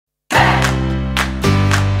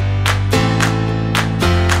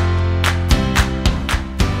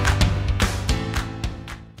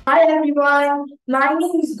everyone, my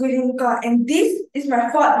name is Gurleen and this is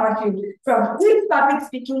my fourth module from Quiz Public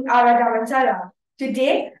Speaking Ara Damansara.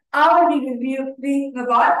 Today, I will be reviewing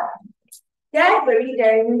about Cadbury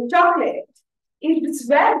Dairy Milk Chocolate. It is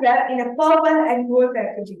well wrapped in a purple and gold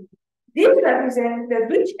packaging. This represents the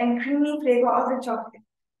rich and creamy flavor of the chocolate.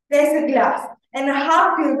 There is a glass and a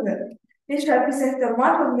half-filled milk. This represents the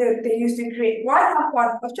amount of milk they use to create 1/2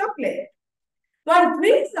 pound of chocolate. One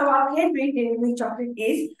great thing about Cadbury Dairy Milk Chocolate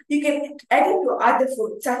is you can add it to other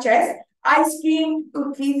foods such as ice cream,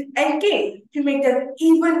 cookies, and cake to make them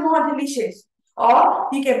even more delicious. Or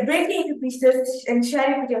you can break it into pieces and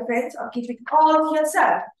share it with your friends or keep it all to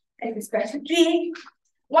yourself. And a special treat.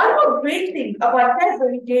 One more great thing about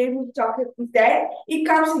Cadbury Dairy Milk Chocolate is that it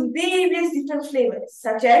comes in various different flavors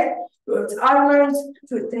such as fruits almonds,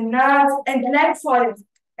 fruits and nuts, and black forest.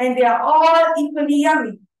 And they are all equally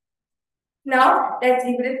yummy. Now, let's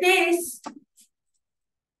give it a taste.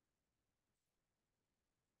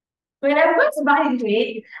 When I first bite into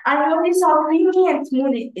it, I noticed how creamy and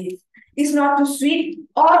smooth it is. It's not too sweet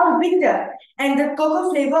or too bitter, and the cocoa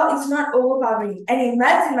flavor is not overpowering, and it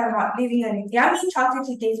melts in my mouth, leaving a yummy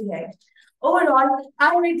chocolatey taste behind. Overall,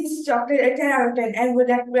 I rate this chocolate a 10 out of 10 and would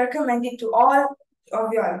recommend it to all of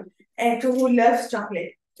y'all and to who loves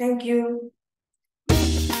chocolate. Thank you.